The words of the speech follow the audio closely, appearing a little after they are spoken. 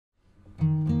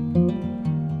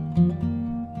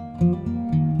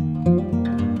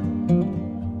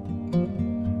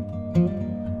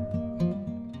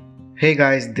Hey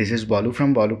guys, this is Balu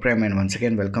from Balu Prime and once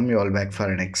again welcome you all back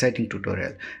for an exciting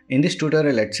tutorial. In this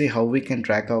tutorial, let's see how we can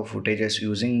track our footages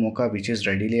using MOCHA, which is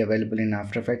readily available in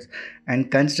After Effects.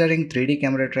 And considering 3D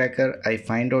camera tracker, I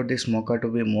find out this MOCHA to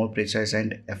be more precise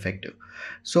and effective.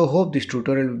 So hope this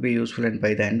tutorial will be useful, and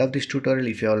by the end of this tutorial,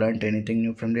 if you have learned anything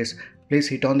new from this, please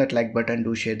hit on that like button,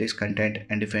 do share this content,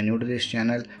 and if you are new to this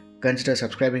channel, consider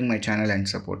subscribing my channel and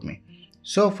support me.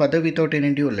 So further without any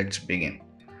ado, let's begin.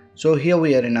 So here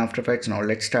we are in After Effects. Now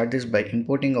let's start this by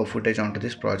importing our footage onto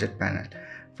this project panel.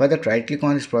 For that, right click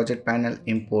on this project panel,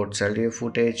 import select your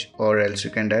footage, or else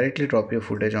you can directly drop your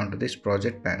footage onto this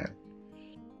project panel.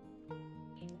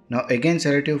 Now again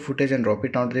select your footage and drop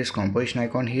it onto this composition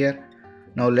icon here.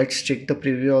 Now let's check the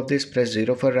preview of this, press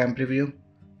 0 for RAM preview.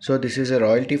 So this is a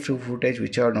royalty free footage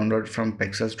which I have downloaded from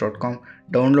pexels.com.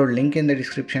 Download link in the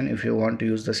description if you want to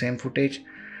use the same footage.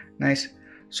 Nice.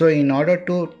 So in order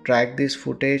to track this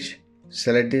footage,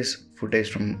 select this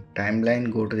footage from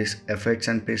timeline, go to this effects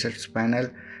and presets panel,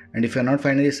 and if you're not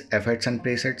finding this effects and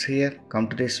presets here, come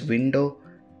to this window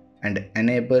and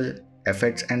enable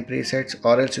effects and presets,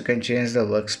 or else you can change the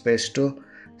workspace to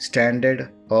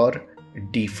standard or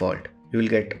default. You will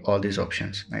get all these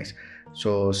options. Nice.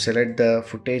 So select the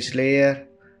footage layer,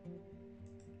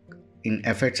 in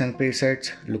effects and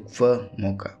presets look for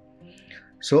MOCHA.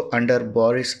 So under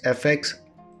Boris effects,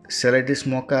 select this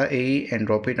MOCHA AE and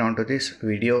drop it onto this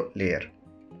video layer.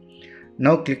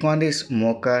 Now click on this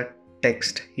MOCHA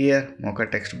text here,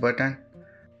 MOCHA text button.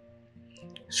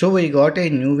 So we got a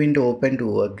new window open to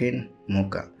work in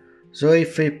MOCHA. So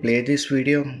if we play this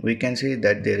video, we can see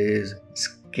that there is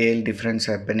scale difference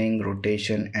happening,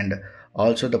 rotation, and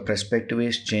also the perspective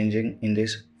is changing in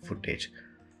this footage.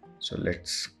 So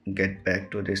let's get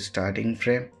back to this starting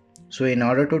frame. So in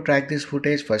order to track this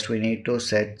footage, first we need to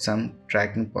set some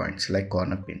tracking points like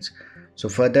corner pins. So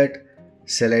for that,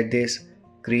 select this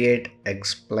create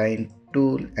explain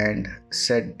tool and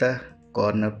set the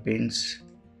corner pins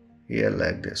here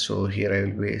like this. So here I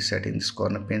will be setting this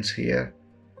corner pins here,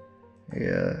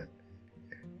 here,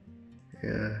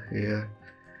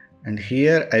 and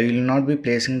here I will not be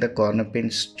placing the corner pin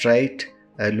straight.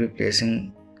 I will be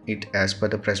placing it as per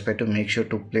the perspective. Make sure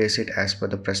to place it as per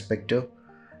the perspective.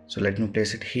 So let me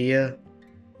place it here,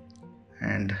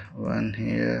 and one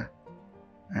here,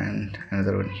 and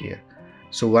another one here.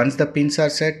 So once the pins are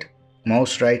set,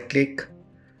 mouse right click.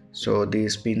 So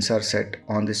these pins are set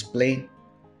on this plane.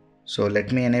 So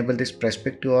let me enable this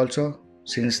perspective also,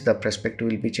 since the perspective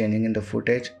will be changing in the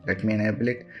footage. Let me enable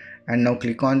it, and now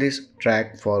click on this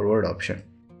track forward option.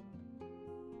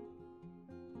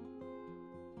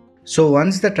 So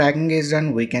once the tracking is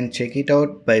done, we can check it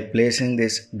out by placing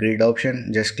this grid option.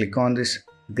 Just click on this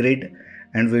grid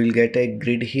and we will get a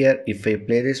grid here. If I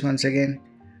play this once again,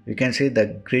 you can see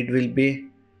the grid will be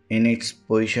in its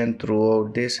position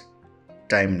throughout this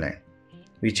timeline,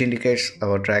 which indicates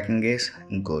our tracking is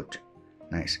good.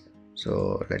 Nice.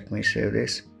 So let me save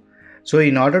this. So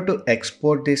in order to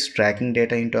export this tracking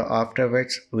data into After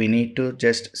Effects, we need to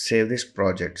just save this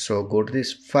project. So go to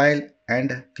this file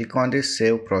and click on this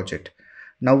save project.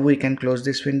 Now we can close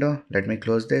this window. Let me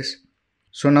close this.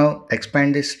 So now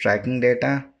expand this tracking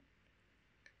data,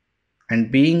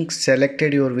 and being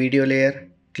selected your video layer,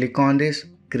 click on this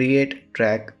create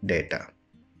track data.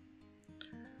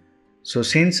 So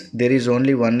since there is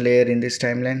only one layer in this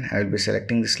timeline, I will be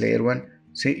selecting this layer 1.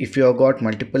 See, if you have got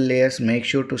multiple layers, make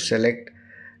sure to select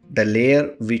the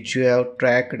layer which you have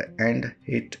tracked and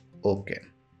hit OK.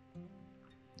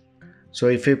 So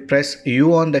if we press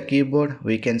U on the keyboard,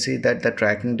 we can see that the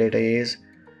tracking data is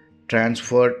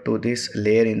transferred to this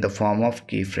layer in the form of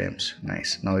keyframes.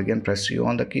 Nice. Now again press U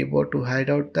on the keyboard to hide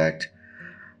out that.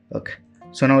 Okay.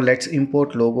 So now let's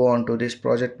import logo onto this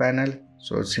project panel.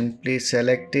 So simply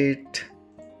select it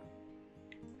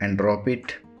and drop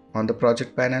it on the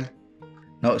project panel.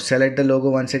 Now select the logo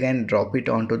once again, drop it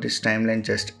onto this timeline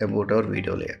just about our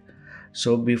video layer.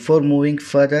 So before moving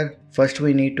further, first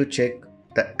we need to check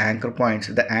the anchor points.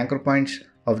 The anchor points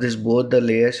of this both the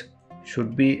layers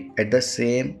should be at the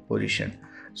same position.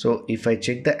 So if I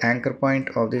check the anchor point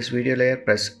of this video layer,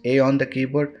 press A on the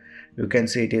keyboard, you can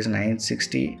see it is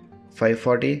 960,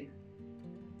 540.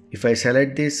 If I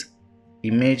select this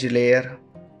image layer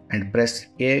and press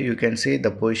A, you can see the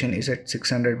position is at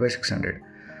 600 by 600.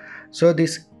 So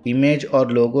this image or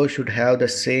logo should have the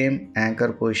same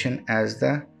anchor position as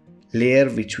the layer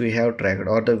which we have tracked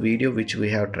or the video which we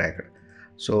have tracked.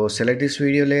 So select this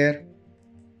video layer,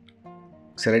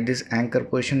 select this anchor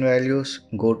position values,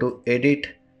 go to edit,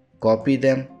 copy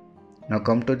them. Now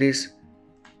come to this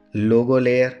logo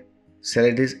layer,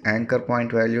 select this anchor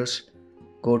point values,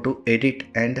 go to edit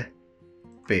and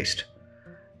paste.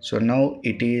 So now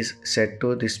it is set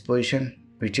to this position,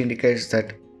 which indicates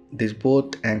that these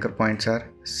both anchor points are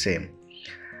same.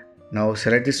 Now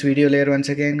select this video layer once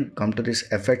again, come to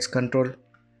this effects control,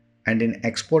 and in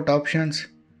export options,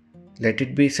 let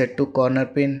it be set to corner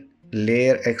pin,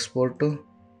 layer export to,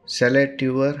 select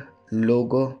your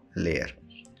logo layer.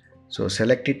 So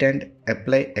select it and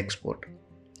apply export.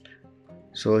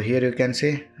 So here you can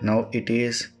see now it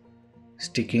is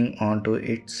sticking onto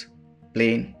its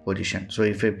plain position. So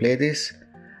if we play this,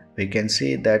 we can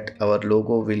see that our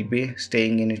logo will be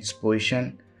staying in its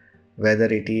position. Whether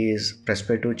it is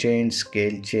perspective change,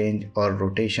 scale change or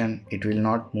rotation, it will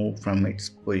not move from its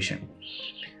position.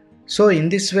 So in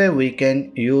this way we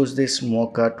can use this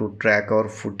MOCHA to track our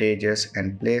footages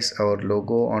and place our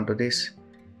logo onto this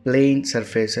plain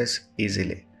surfaces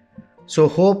easily. So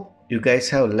hope you guys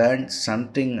have learned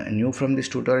something new from this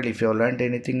tutorial. If you have learned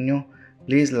anything new,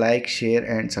 please like, share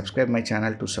and subscribe my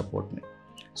channel to support me.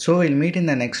 So we'll meet in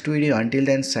the next video. Until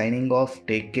then, signing off.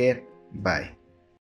 Take care. Bye.